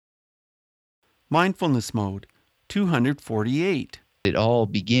Mindfulness Mode 248. It all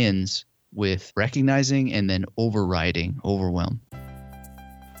begins with recognizing and then overriding overwhelm.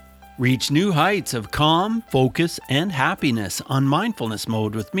 Reach new heights of calm, focus, and happiness on Mindfulness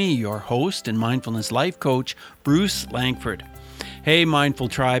Mode with me, your host and mindfulness life coach, Bruce Langford. Hey, Mindful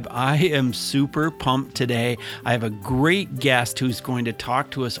Tribe, I am super pumped today. I have a great guest who's going to talk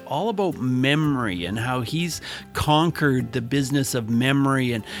to us all about memory and how he's conquered the business of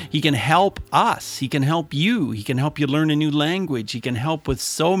memory, and he can help us. He can help you. He can help you learn a new language. He can help with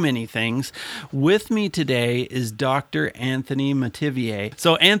so many things. With me today is Dr. Anthony Metivier.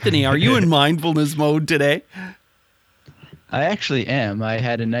 So, Anthony, are you in mindfulness mode today? I actually am. I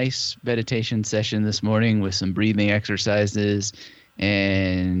had a nice meditation session this morning with some breathing exercises,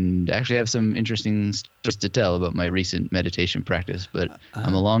 and actually have some interesting stories to tell about my recent meditation practice. But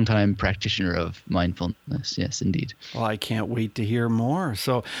I'm a longtime practitioner of mindfulness. Yes, indeed. Well, I can't wait to hear more.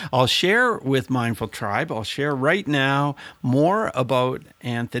 So I'll share with Mindful Tribe. I'll share right now more about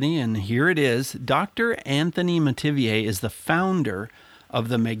Anthony, and here it is. Dr. Anthony Metivier is the founder of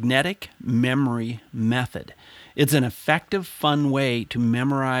the Magnetic Memory Method. It's an effective, fun way to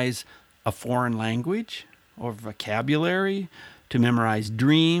memorize a foreign language or vocabulary, to memorize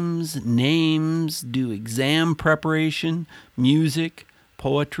dreams, names, do exam preparation, music,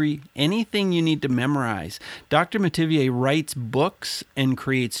 poetry, anything you need to memorize. Dr. Metivier writes books and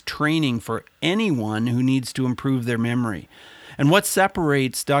creates training for anyone who needs to improve their memory. And what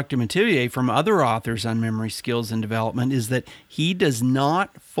separates Dr. Metivier from other authors on memory skills and development is that he does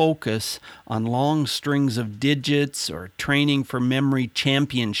not focus on long strings of digits or training for memory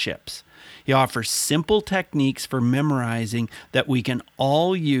championships. He offers simple techniques for memorizing that we can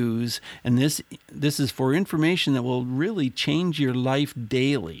all use, and this is for information that will really change your life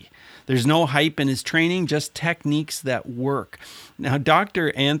daily. There's no hype in his training, just techniques that work. Now,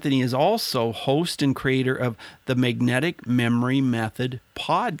 Dr. Anthony is also host and creator of the Magnetic Memory Method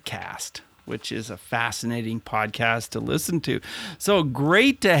podcast, which is a fascinating podcast to listen to. So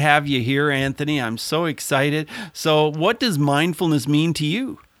great to have you here, Anthony. I'm so excited. So what does mindfulness mean to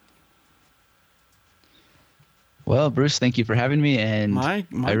you? Well, Bruce, thank you for having me, and my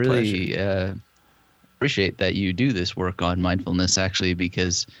I really appreciate that you do this work on mindfulness, actually,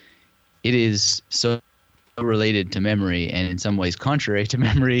 because it is so related to memory and in some ways contrary to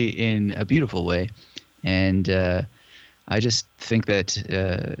memory in a beautiful way. And I just think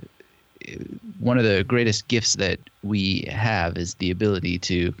that one of the greatest gifts that we have is the ability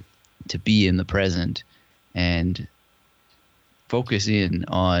to be in the present and focus in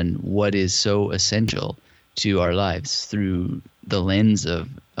on what is so essential to our lives through the lens of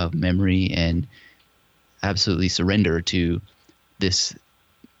memory, and absolutely surrender to this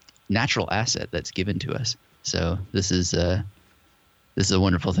natural asset that's given to us. So this is a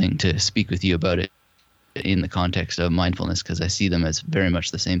wonderful thing to speak with you about it in the context of mindfulness, because I see them as very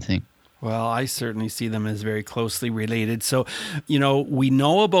much the same thing. Well, I certainly see them as very closely related. So, we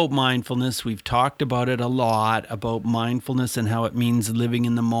know about mindfulness. We've talked about it a lot, about mindfulness and how it means living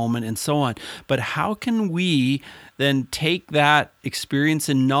in the moment and so on. But how can we then take that experience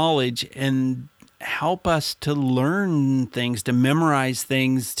and knowledge and help us to learn things, to memorize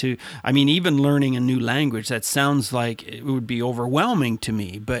things, even learning a new language? That sounds like it would be overwhelming to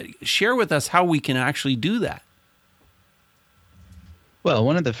me, but share with us how we can actually do that. Well,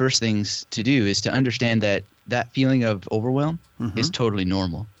 one of the first things to do is to understand that feeling of overwhelm is totally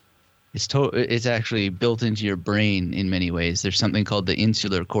normal. It's actually built into your brain in many ways. There's something called the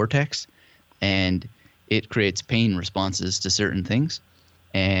insular cortex, and it creates pain responses to certain things.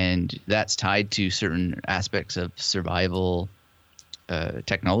 And that's tied to certain aspects of survival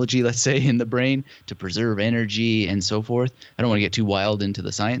technology, let's say, in the brain to preserve energy and so forth. I don't want to get too wild into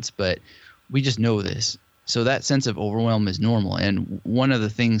the science, but we just know this. So that sense of overwhelm is normal. And one of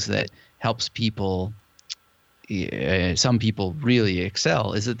the things that helps people, some people really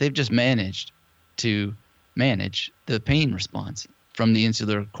excel, is that they've just managed to manage the pain response from the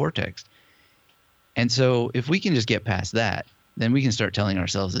insular cortex. And so if we can just get past that, then we can start telling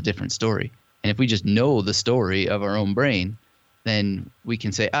ourselves a different story. And if we just know the story of our own brain, then we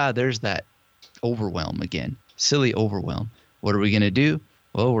can say, there's that overwhelm again, silly overwhelm. What are we going to do?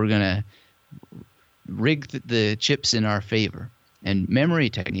 Well, we're going to rig the chips in our favor. And memory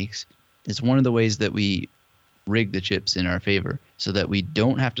techniques is one of the ways that we rig the chips in our favor so that we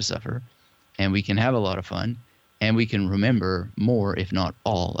don't have to suffer, and we can have a lot of fun, and we can remember more, if not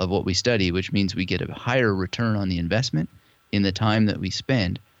all, of what we study, which means we get a higher return on the investment in the time that we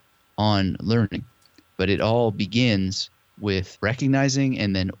spend on learning. But it all begins with recognizing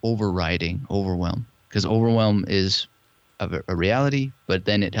and then overriding overwhelm, because overwhelm is of a reality, but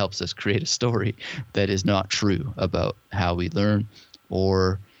then it helps us create a story that is not true about how we learn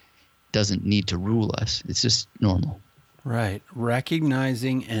or doesn't need to rule us. It's just normal. Right.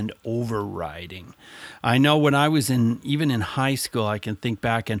 Recognizing and overriding. I know when I was even in high school, I can think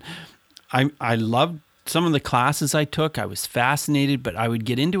back, and I loved some of the classes I took. I was fascinated, but I would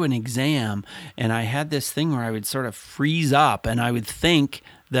get into an exam and I had this thing where I would sort of freeze up and I would think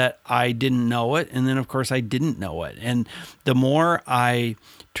that I didn't know it. And then of course I didn't know it. And the more I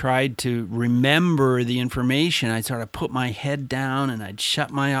tried to remember the information, I'd sort of put my head down and I'd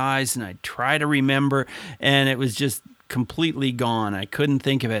shut my eyes and I'd try to remember, and it was just completely gone. I couldn't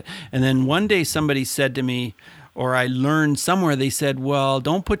think of it. And then one day somebody said to me, or I learned somewhere, they said, well,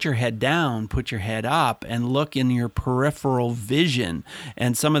 don't put your head down, put your head up and look in your peripheral vision,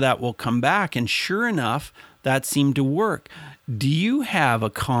 and some of that will come back. And sure enough, that seemed to work. Do you have a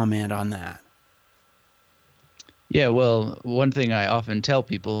comment on that? Yeah, well, one thing I often tell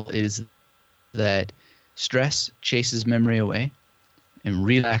people is that stress chases memory away and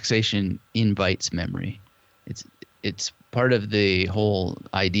relaxation invites memory. It's part of the whole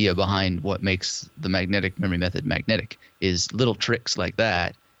idea behind what makes the magnetic memory method magnetic is little tricks like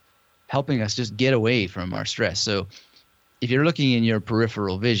that, helping us just get away from our stress. So if you're looking in your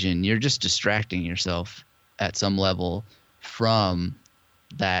peripheral vision, you're just distracting yourself at some level from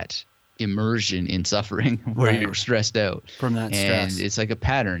that immersion in suffering where you're stressed out. From that stress. And it's like a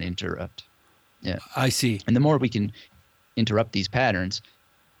pattern interrupt. Yeah. I see. And the more we can interrupt these patterns,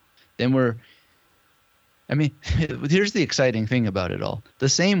 then here's the exciting thing about it all. The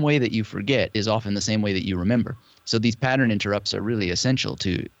same way that you forget is often the same way that you remember. So these pattern interrupts are really essential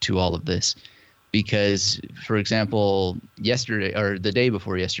to all of this. Because, for example, yesterday, or the day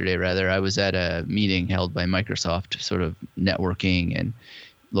before yesterday, rather, I was at a meeting held by Microsoft, sort of networking and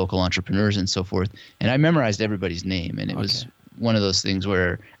local entrepreneurs and so forth. And I memorized everybody's name. And it was one of those things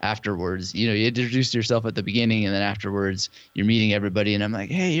where afterwards, you introduce yourself at the beginning, and then afterwards you're meeting everybody, and I'm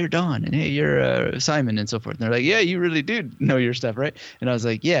like, hey, you're Don, and hey, you're Simon, and so forth. And they're like, yeah, you really do know your stuff, right? And I was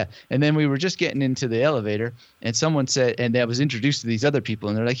like, yeah. And then we were just getting into the elevator, and someone said, and I was introduced to these other people,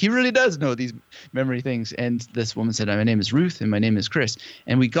 and they're like, he really does know these memory things. And this woman said, my name is Ruth, and my name is Chris.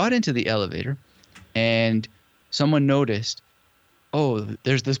 And we got into the elevator, and someone noticed, oh,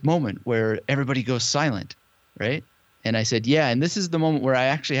 there's this moment where everybody goes silent, right? And I said, yeah, and this is the moment where I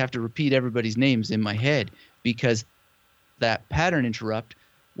actually have to repeat everybody's names in my head, because that pattern interrupt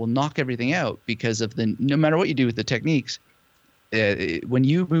will knock everything out, because of no matter what you do with the techniques, when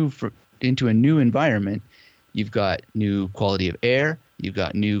you move into a new environment, you've got new quality of air, you've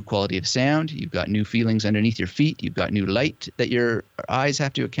got new quality of sound, you've got new feelings underneath your feet, you've got new light that your eyes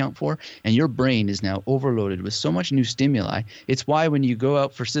have to account for, and your brain is now overloaded with so much new stimuli. It's why when you go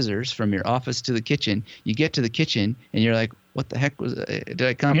out for scissors from your office to the kitchen, you get to the kitchen and you're like, what the heck did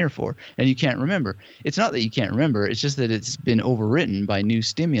I come here for? And you can't remember. It's not that you can't remember, it's just that it's been overwritten by new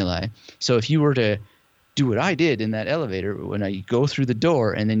stimuli. So if you were to do what I did in that elevator, when I go through the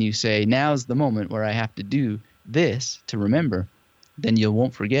door and then you say, now's the moment where I have to do this to remember, then you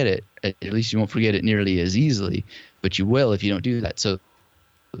won't forget it. At least you won't forget it nearly as easily, but you will if you don't do that. So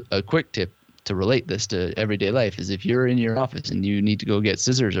a quick tip to relate this to everyday life is, if you're in your office and you need to go get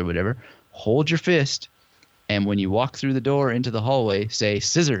scissors or whatever, hold your fist, and when you walk through the door into the hallway, say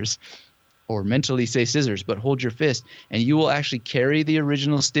scissors, or mentally say scissors, but hold your fist, and you will actually carry the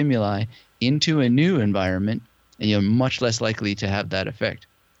original stimuli into a new environment, and you're much less likely to have that effect.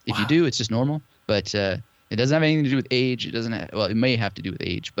 If you do, it's just normal, but it doesn't have anything to do with age. It doesn't well, it may have to do with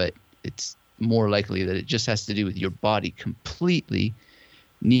age, but it's more likely that it just has to do with your body completely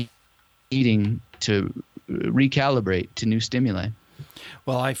needing to recalibrate to new stimuli.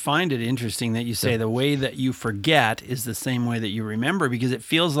 Well, I find it interesting that you say the way that you forget is the same way that you remember, because it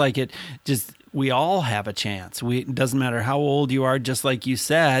feels like we all have a chance. It doesn't matter how old you are, just like you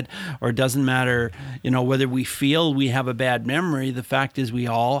said, or it doesn't matter, whether we feel we have a bad memory. The fact is we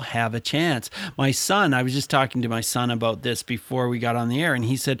all have a chance. My son, I was just talking to my son about this before we got on the air, and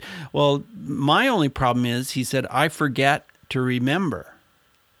he said, well, my only problem is, he said, I forget to remember.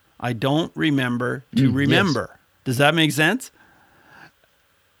 I don't remember to remember. Yes. Does that make sense?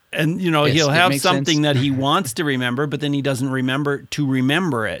 And, yes, he'll have something that he wants to remember, but then he doesn't remember to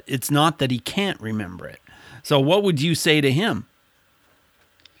remember it. It's not that he can't remember it. So what would you say to him?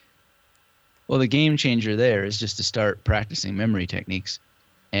 Well, the game changer there is just to start practicing memory techniques.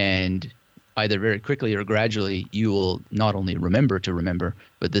 And either very quickly or gradually, you will not only remember to remember,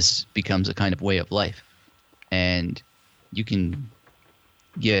 but this becomes a kind of way of life. And you can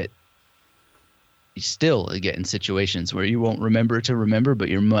still get in situations where you won't remember to remember, but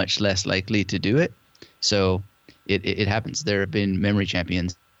you're much less likely to do it. So it happens. There have been memory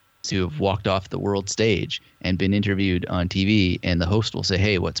champions who have walked off the world stage and been interviewed on TV, and the host will say,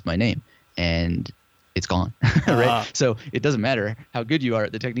 "Hey, what's my name?" And it's gone, right? So it doesn't matter how good you are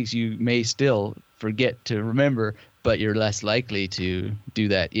at the techniques, you may still forget to remember, but you're less likely to do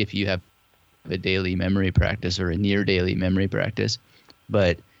that if you have a daily memory practice or a near daily memory practice.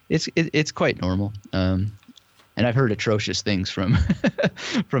 But it's quite normal. And I've heard atrocious things from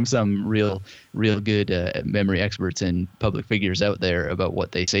from some real good memory experts and public figures out there about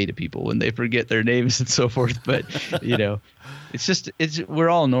what they say to people when they forget their names and so forth. But we're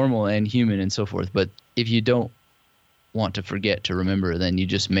all normal and human and so forth. But if you don't want to forget to remember, then you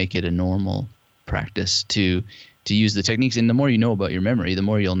just make it a normal practice to use the techniques. And the more you know about your memory, the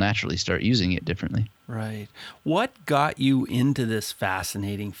more you'll naturally start using it differently. Right. What got you into this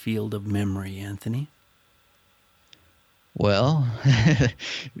fascinating field of memory, Anthony? Well,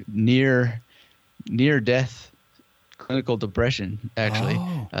 near death clinical depression, actually.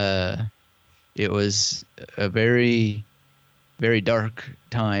 It was a very, very dark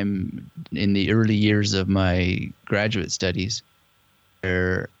time in the early years of my graduate studies,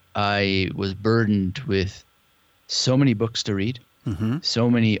 where I was burdened with so many books to read, so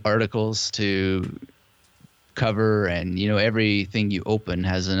many articles to cover, and everything you open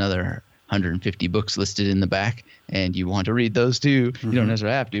has another 150 books listed in the back, and you want to read those too. You don't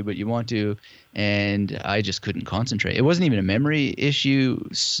necessarily have to, but you want to. And I just couldn't concentrate. It wasn't even a memory issue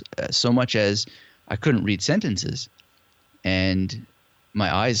so much as I couldn't read sentences, and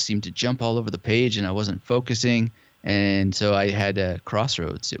my eyes seemed to jump all over the page, and I wasn't focusing. And so I had a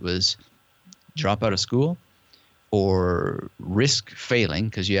crossroads. It was drop out of school or risk failing,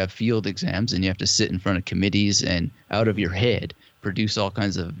 because you have field exams and you have to sit in front of committees and out of your head produce all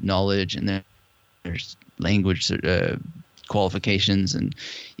kinds of knowledge, and there's language qualifications and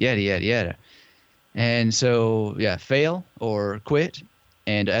yada, yada, yada. And so, fail or quit.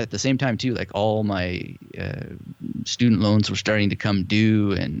 And at the same time, too, like all my student loans were starting to come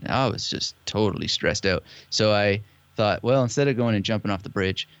due, and I was just totally stressed out. So I thought, well, instead of going and jumping off the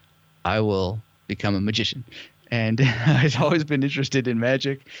bridge, I will become a magician. And I've always been interested in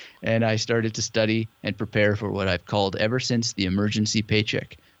magic, and I started to study and prepare for what I've called ever since the emergency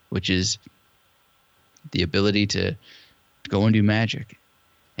paycheck, which is the ability to go and do magic.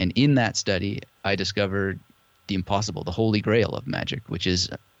 And in that study, I discovered the impossible, the holy grail of magic, which is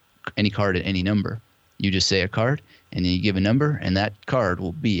any card at any number. You just say a card, and then you give a number, and that card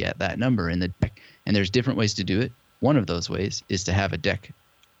will be at that number in the deck. And there's different ways to do it. One of those ways is to have a deck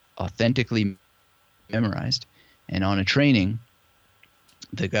authentically memorized. And on a training,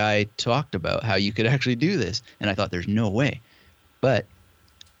 the guy talked about how you could actually do this. And I thought, there's no way. But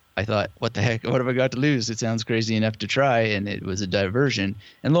I thought, what the heck? What have I got to lose? It sounds crazy enough to try. And it was a diversion.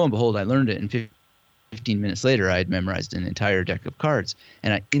 And lo and behold, I learned it. And 15 minutes later, I had memorized an entire deck of cards.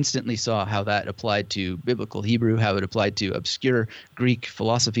 And I instantly saw how that applied to biblical Hebrew, how it applied to obscure Greek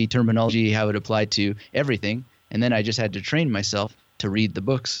philosophy, terminology, how it applied to everything. And then I just had to train myself to read the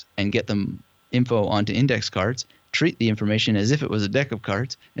books and get them info onto index cards, treat the information as if it was a deck of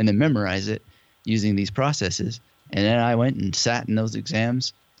cards, and then memorize it using these processes. And then I went and sat in those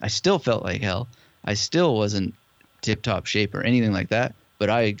exams. I still felt like hell. I still wasn't tip-top shape or anything like that, but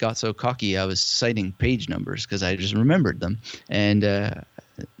I got so cocky I was citing page numbers because I just remembered them. And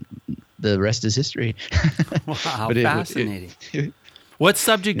the rest is history. Wow, fascinating. What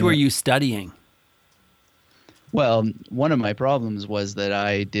subject were you studying? Well, one of my problems was that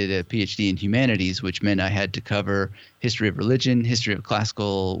I did a PhD in humanities, which meant I had to cover history of religion, history of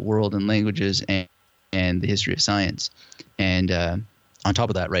classical world and languages, and the history of science. And on top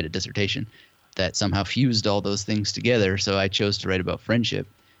of that, write a dissertation that somehow fused all those things together. So I chose to write about friendship.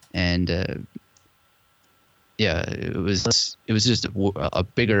 And it was just a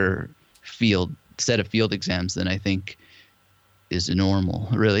bigger set of field exams than I think is normal,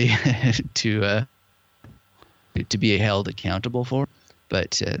 really, to be held accountable for.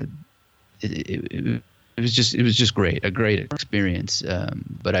 But it was just great, a great experience.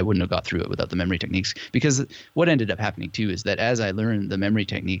 But I wouldn't have got through it without the memory techniques, because what ended up happening too is that as I learned the memory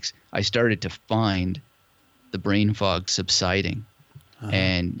techniques, I started to find the brain fog subsiding.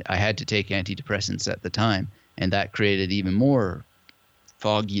 And I had to take antidepressants at the time, and that created even more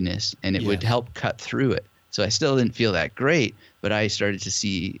fogginess, and it would help cut through it. So I still didn't feel that great, but I started to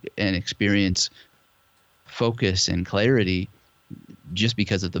see and experience focus and clarity just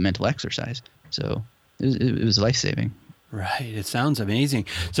because of the mental exercise. So it was life-saving. Right. It sounds amazing.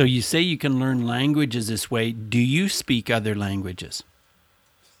 So you say you can learn languages this way. Do you speak other languages?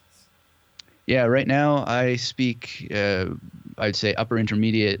 Yeah, right now I speak, I'd say upper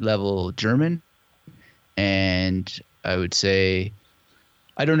intermediate level German And I would say,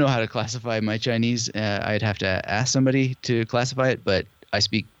 I don't know how to classify my Chinese. I'd have to ask somebody to classify it, but I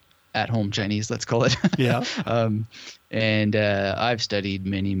speak at-home Chinese, let's call it. Yeah. And I've studied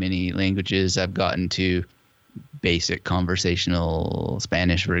many, many languages. I've gotten to basic conversational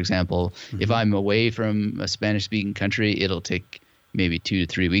Spanish, for example. If I'm away from a Spanish-speaking country, it'll take maybe 2 to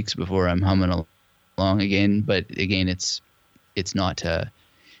 3 weeks before I'm humming along again. But again, it's not a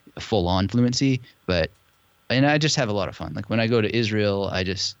full-on fluency. And I just have a lot of fun. Like when I go to Israel, I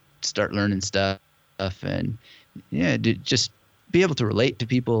just start learning stuff, and just be able to relate to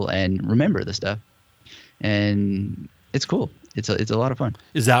people and remember the stuff. And it's cool. It's a lot of fun.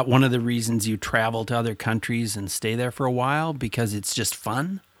 Is that one of the reasons you travel to other countries and stay there for a while? Because it's just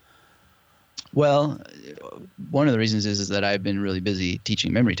fun? Well, one of the reasons is that I've been really busy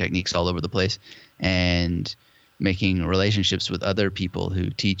teaching memory techniques all over the place and making relationships with other people who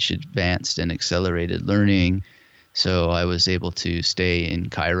teach advanced and accelerated learning. So I was able to stay in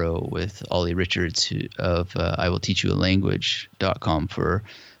Cairo with Ollie Richards of IWillTeachYouALanguage.com for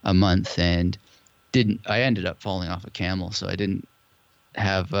a month, and I ended up falling off a camel, so I didn't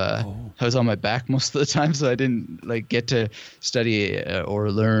have I was on my back most of the time, so I didn't get to study or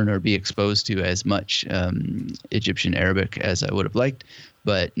learn or be exposed to as much Egyptian Arabic as I would have liked.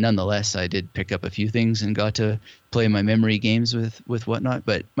 But nonetheless, I did pick up a few things and got to play my memory games with whatnot.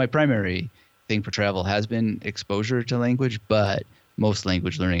 But my primary thing for travel has been exposure to language, but most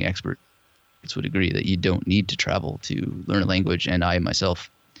language learning experts would agree that you don't need to travel to learn a language. And I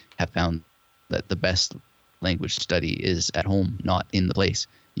myself have found that the best language study is at home, not in the place.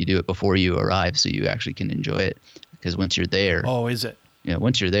 You do it before you arrive so you actually can enjoy it. Because once you're there... Oh, is it?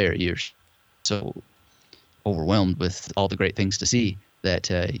 Once you're there, you're so overwhelmed with all the great things to see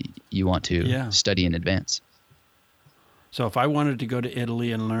that you want to study in advance. So if I wanted to go to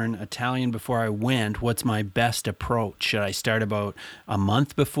Italy and learn Italian before I went, what's my best approach? Should I start about a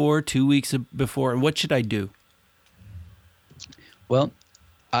month before, 2 weeks before? And what should I do? Well,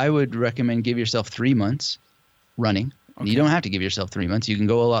 I would recommend give yourself 3 months running. Okay. You don't have to give yourself 3 months. You can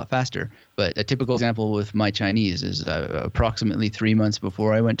go a lot faster. But a typical example with my Chinese is approximately 3 months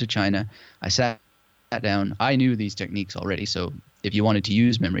before I went to China, I sat down. I knew these techniques already. So if you wanted to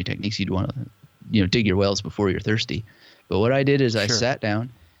use memory techniques, you'd want to dig your wells before you're thirsty. But what I did is I sat down.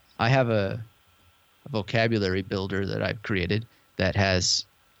 I have a vocabulary builder that I've created that has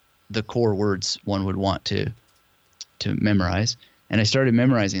the core words one would want to memorize. And I started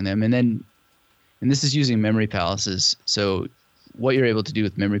memorizing them. And this is using memory palaces. So what you're able to do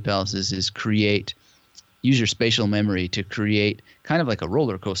with memory palaces is use your spatial memory to create kind of like a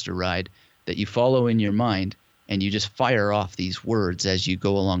roller coaster ride that you follow in your mind, and you just fire off these words as you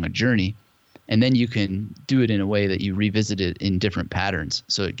go along a journey. And then you can do it in a way that you revisit it in different patterns.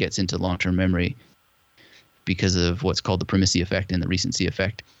 So it gets into long-term memory because of what's called the primacy effect and the recency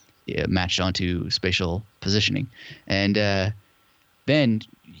effect matched onto spatial positioning. And then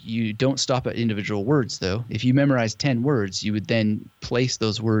you don't stop at individual words, though. If you memorize 10 words, you would then place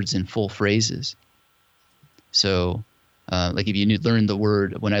those words in full phrases. So like if you learn the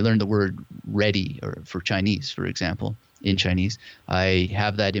word, when I learned the word ready, or for Chinese, for example, in Chinese, I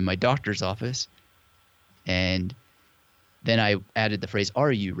have that in my doctor's office. And then I added the phrase,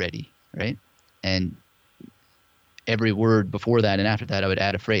 are you ready? Right? And every word before that and after that, I would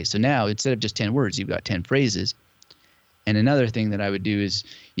add a phrase. So now instead of just 10 words, you've got 10 phrases. And another thing that I would do is,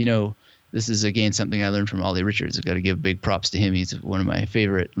 this is again something I learned from Ollie Richards. I've got to give big props to him. He's one of my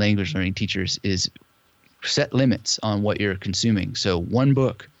favorite language learning teachers. Is set limits on what you're consuming. So one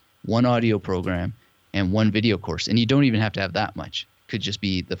book, one audio program, and one video course. And you don't even have to have that much. It could just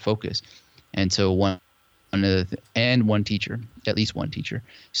be the focus. And so one teacher, at least one teacher.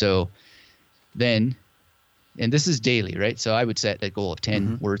 So then, and this is daily, right? So I would set a goal of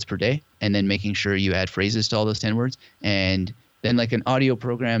 10 words per day, and then making sure you add phrases to all those 10 words. And then like an audio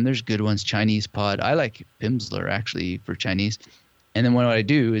program, there's good ones, Chinese Pod. I like Pimsleur actually for Chinese. And then what I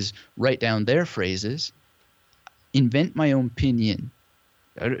do is write down their phrases, invent my own pinyin.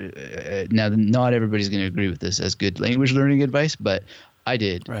 Now, not everybody's going to agree with this as good language learning advice, but I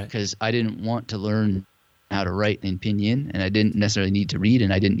did, because I didn't want to learn how to write in pinyin, and I didn't necessarily need to read,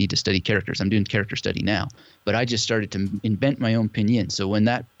 and I didn't need to study characters. I'm doing character study now, but I just started to invent my own pinyin. So when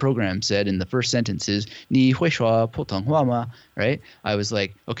that program said in the first sentence is "你会说普通话吗?" right? I was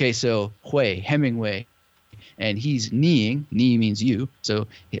like, okay, so Hui, Hemingway, and he's Niing. Ni means you, so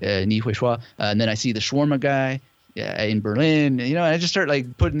你会说, and then I see the shawarma guy in Berlin, and I just start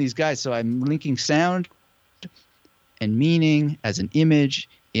like putting these guys. So I'm linking sound and meaning as an image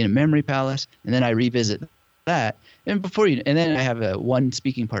in a memory palace, and then I revisit that. And then I have one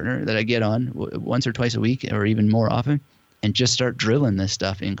speaking partner that I get on once or twice a week, or even more often, and just start drilling this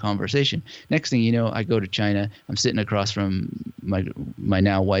stuff in conversation. Next thing you know, I go to China. I'm sitting across from my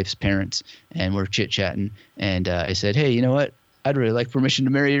now wife's parents, and we're chit-chatting. And I said, hey, you know what? I'd really like permission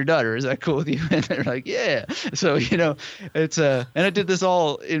to marry your daughter. Is that cool with you? And they're like, yeah. So, it's and I did this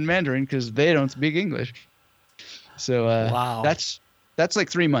all in Mandarin because they don't speak English. So wow. That's like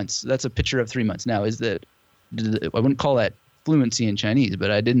 3 months. That's a picture of 3 months. Now, I wouldn't call that fluency in Chinese,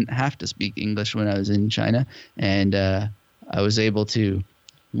 but I didn't have to speak English when I was in China. And I was able to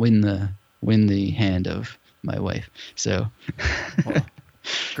win the hand of my wife. So well,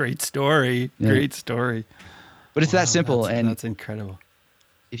 great story. Yeah. Great story. But it's that simple. And that's incredible.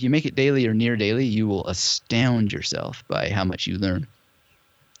 If you make it daily or near daily, you will astound yourself by how much you learn.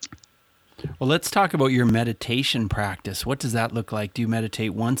 Well, let's talk about your meditation practice. What does that look like? Do you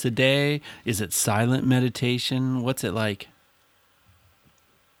meditate once a day? Is it silent meditation? What's it like?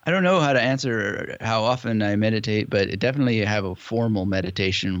 I don't know how to answer how often I meditate, but definitely have a formal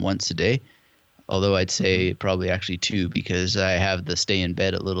meditation once a day. Although I'd say probably actually 2, because I have the stay in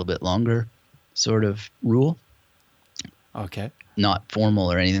bed a little bit longer sort of rule. Okay. Not formal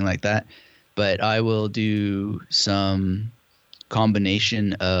or anything like that, but I will do some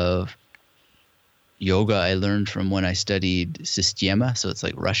combination of yoga I learned from when I studied Systema, so it's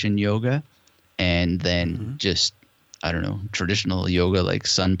like Russian yoga, and then just, I don't know, traditional yoga like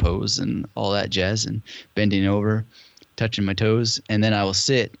sun pose and all that jazz, and bending over, touching my toes, and then I will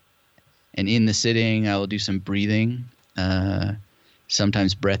sit, and in the sitting I will do some breathing,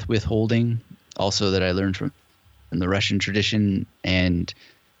 sometimes breath withholding, also that I learned from the Russian tradition and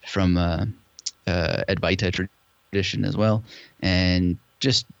from Advaita tradition as well, and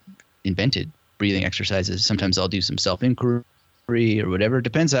just invented breathing exercises. Sometimes I'll do some self-inquiry or whatever. It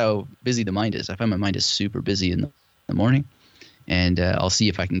depends how busy the mind is. I find my mind is super busy in the morning, and I'll see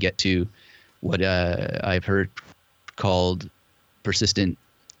if I can get to what I've heard called persistent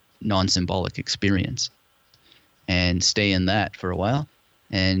non-symbolic experience and stay in that for a while.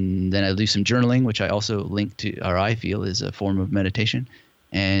 And then I'll do some journaling, which I also link to, or I feel is a form of meditation.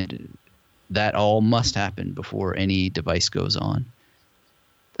 And that all must happen before any device goes on.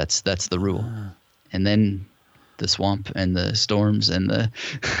 That's the rule. And then the swamp and the storms and the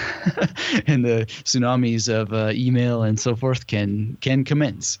and the tsunamis of email and so forth can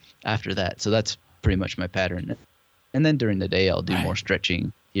commence after that. So that's pretty much my pattern. And then during the day, I'll do more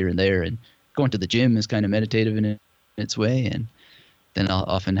stretching here and there. And going to the gym is kind of meditative in its way. And then I'll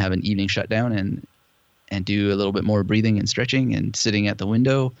often have an evening shutdown and do a little bit more breathing and stretching and sitting at the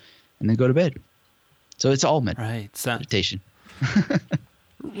window and then go to bed. So it's all meditation.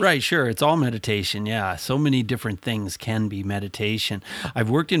 Right, sure. It's all meditation. Yeah. So many different things can be meditation. I've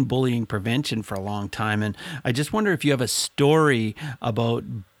worked in bullying prevention for a long time, and I just wonder if you have a story about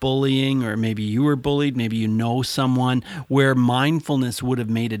bullying, or maybe you were bullied, maybe you know someone where mindfulness would have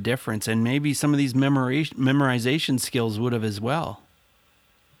made a difference, and maybe some of these memorization skills would have as well.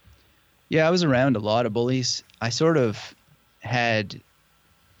 Yeah, I was around a lot of bullies. I sort of had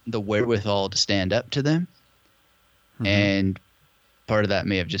the wherewithal to stand up to them, and part of that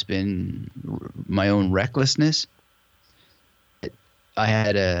may have just been my own recklessness. I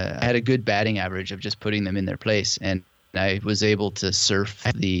had a good batting average of just putting them in their place, and I was able to surf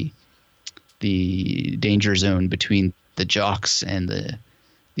the danger zone between the jocks and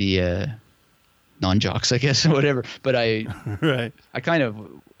the non-jocks, I guess, or whatever. But I kind of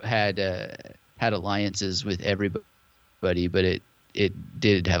had alliances with everybody, but it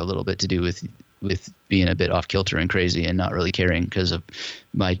did have a little bit to do with being a bit off kilter and crazy and not really caring, because of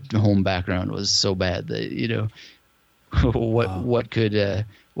my home background was so bad that, what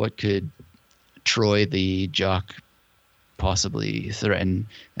could Troy the jock possibly threaten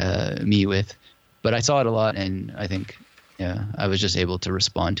me with? But I saw it a lot, and I think I was just able to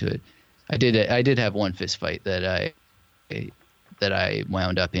respond to it. I did have one fist fight that I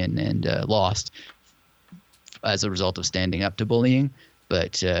wound up in and lost as a result of standing up to bullying.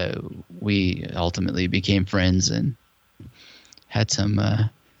 But we ultimately became friends and had some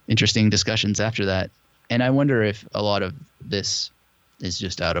interesting discussions after that. And I wonder if a lot of this is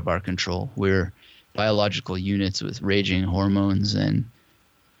just out of our control. We're biological units with raging hormones, and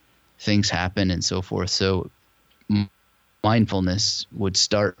things happen and so forth. So mindfulness would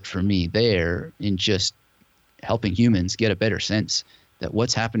start for me there in just helping humans get a better sense that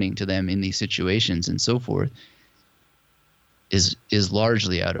what's happening to them in these situations and so forth is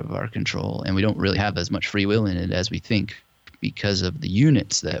largely out of our control, and we don't really have as much free will in it as we think, because of the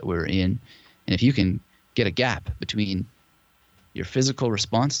units that we're in. And if you can get a gap between your physical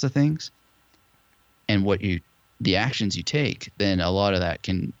response to things and the actions you take, then a lot of that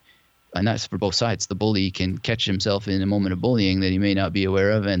can, and that's for both sides. The bully can catch himself in a moment of bullying that he may not be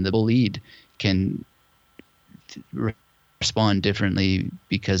aware of, and the bullied can respond differently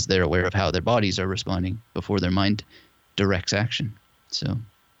because they're aware of how their bodies are responding before their mind directs action. So.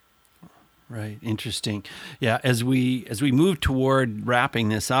 Right. Interesting. Yeah. As we move toward wrapping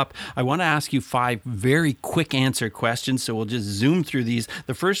this up, I want to ask you 5 very quick answer questions. So we'll just zoom through these.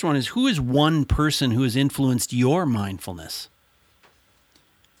 The first one is, who is one person who has influenced your mindfulness?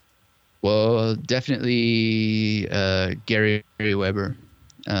 Well, definitely Gary Weber.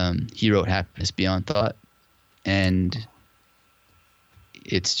 He wrote Happiness Beyond Thought, and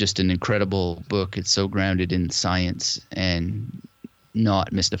it's just an incredible book. It's so grounded in science and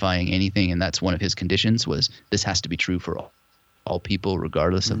not mystifying anything, and that's one of his conditions, was this has to be true for all people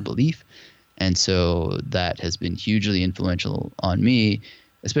regardless of belief. And so that has been hugely influential on me,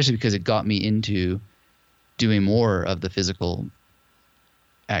 especially because it got me into doing more of the physical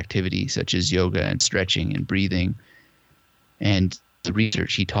activity such as yoga and stretching and breathing. And the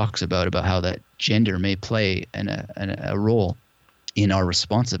research he talks about how that gender may play a role in our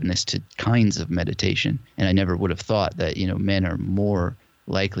responsiveness to kinds of meditation. And I never would have thought that, men are more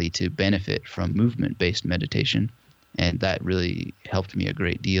likely to benefit from movement-based meditation. And that really helped me a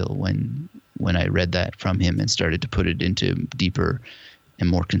great deal when I read that from him and started to put it into deeper and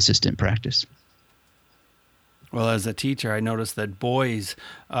more consistent practice. Well, as a teacher, I noticed that boys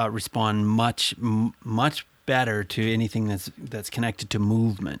respond much better to anything that's connected to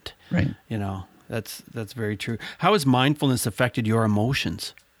movement. Right. That's very true. How has mindfulness affected your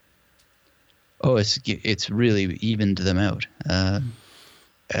emotions? Oh, it's really evened them out.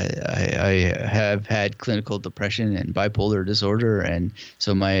 I have had clinical depression and bipolar disorder, and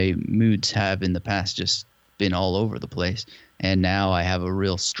so my moods have in the past just been all over the place. And now I have a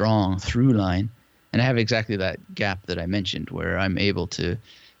real strong through line, and I have exactly that gap that I mentioned where I'm able to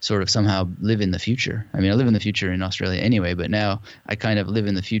sort of somehow live in the future. I mean, I live in the future in Australia anyway, but now I kind of live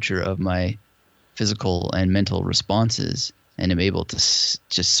in the future of my physical and mental responses, and am able to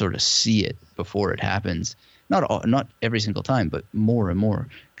just sort of see it before it happens. Not every single time, but more and more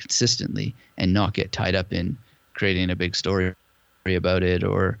consistently, and not get tied up in creating a big story about it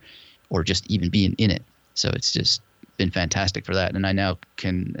or just even being in it. So it's just been fantastic for that. And I now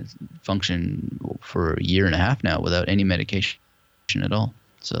can function for a year and a half now without any medication at all.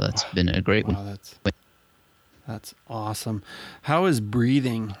 So that's been a great one. That's awesome. How is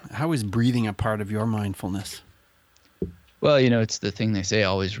breathing a part of your mindfulness? Well, it's the thing they say,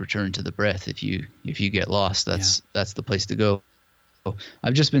 always return to the breath. If you get lost, that's the place to go.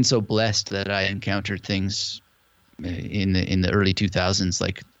 I've just been so blessed that I encountered things in the early 2000s,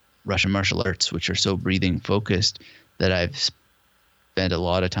 like Russian martial arts, which are so breathing focused, that I've spent a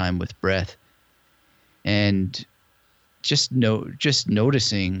lot of time with breath. And just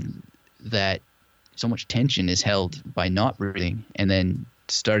noticing that so much tension is held by not breathing, and then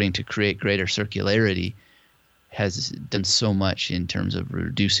starting to create greater circularity has done so much in terms of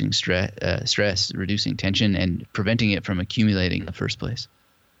reducing stress, reducing tension, and preventing it from accumulating in the first place.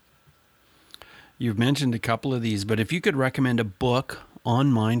 You've mentioned a couple of these, but if you could recommend a book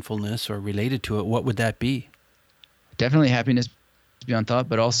on mindfulness or related to it, what would that be? Definitely Happiness Beyond Thought,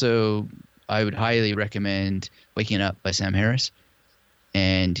 but also I would highly recommend Waking Up by Sam Harris.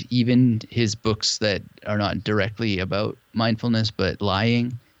 And even his books that are not directly about mindfulness, but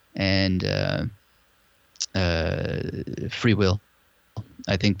Lying and Free Will.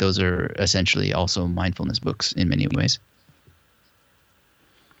 I think those are essentially also mindfulness books in many ways.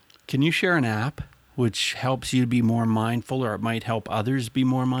 Can you share an app which helps you be more mindful, or it might help others be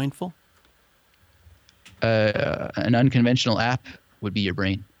more mindful? An unconventional app would be your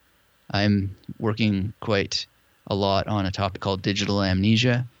brain. I'm working quite a lot on a topic called digital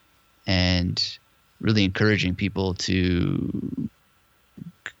amnesia, and really encouraging people to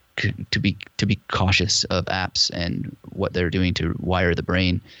be cautious of apps and what they're doing to wire the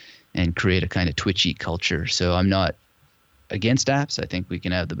brain and create a kind of twitchy culture. So I'm not against apps. I think we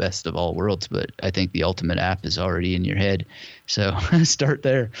can have the best of all worlds, but I think the ultimate app is already in your head. So start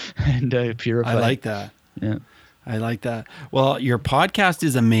there and purify. I like that. Yeah. I like that. Well, your podcast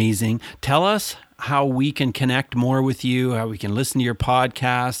is amazing. Tell us how we can connect more with you, how we can listen to your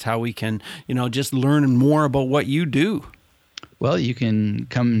podcast, how we can, just learn more about what you do. Well, you can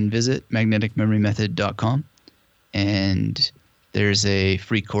come and visit magneticmemorymethod.com, and there's a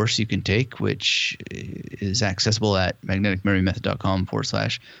free course you can take, which is accessible at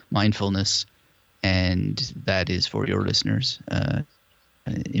magneticmemorymethod.com/mindfulness, and that is for your listeners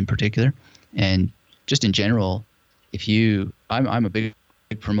in particular. And just in general, I'm a big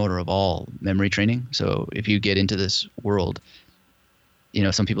promoter of all memory training. So if you get into this world,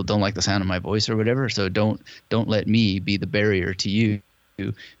 some people don't like the sound of my voice or whatever. So don't let me be the barrier to you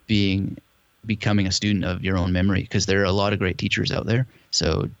becoming a student of your own memory, because there are a lot of great teachers out there.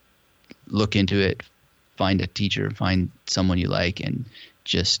 So look into it, find a teacher, find someone you like, and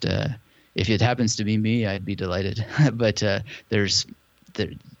just if it happens to be me, I'd be delighted. But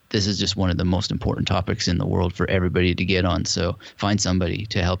this is just one of the most important topics in the world for everybody to get on. So find somebody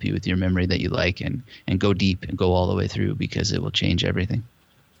to help you with your memory that you like, and go deep and go all the way through, because it will change everything.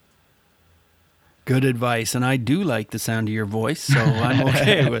 Good advice. And I do like the sound of your voice, so I'm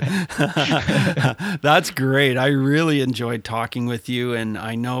okay with it. That's great. I really enjoyed talking with you, and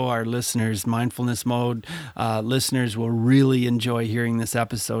I know our listeners, Mindfulness Mode listeners, will really enjoy hearing this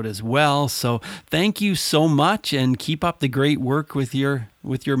episode as well. So thank you so much, and keep up the great work with your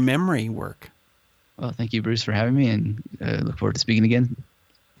memory work. Well, thank you, Bruce, for having me, and look forward to speaking again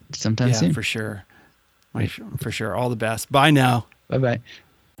sometime soon. Yeah, for sure. For sure. All the best. Bye now. Bye-bye.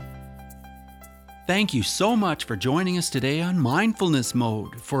 Thank you so much for joining us today on Mindfulness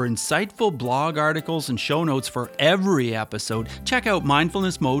Mode. For insightful blog articles and show notes for every episode, check out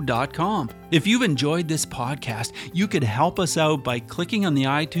mindfulnessmode.com. If you've enjoyed this podcast, you could help us out by clicking on the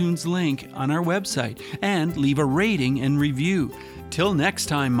iTunes link on our website and leave a rating and review. Till next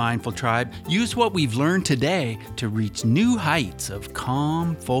time, Mindful Tribe, use what we've learned today to reach new heights of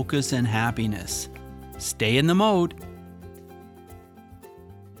calm, focus, and happiness. Stay in the mode.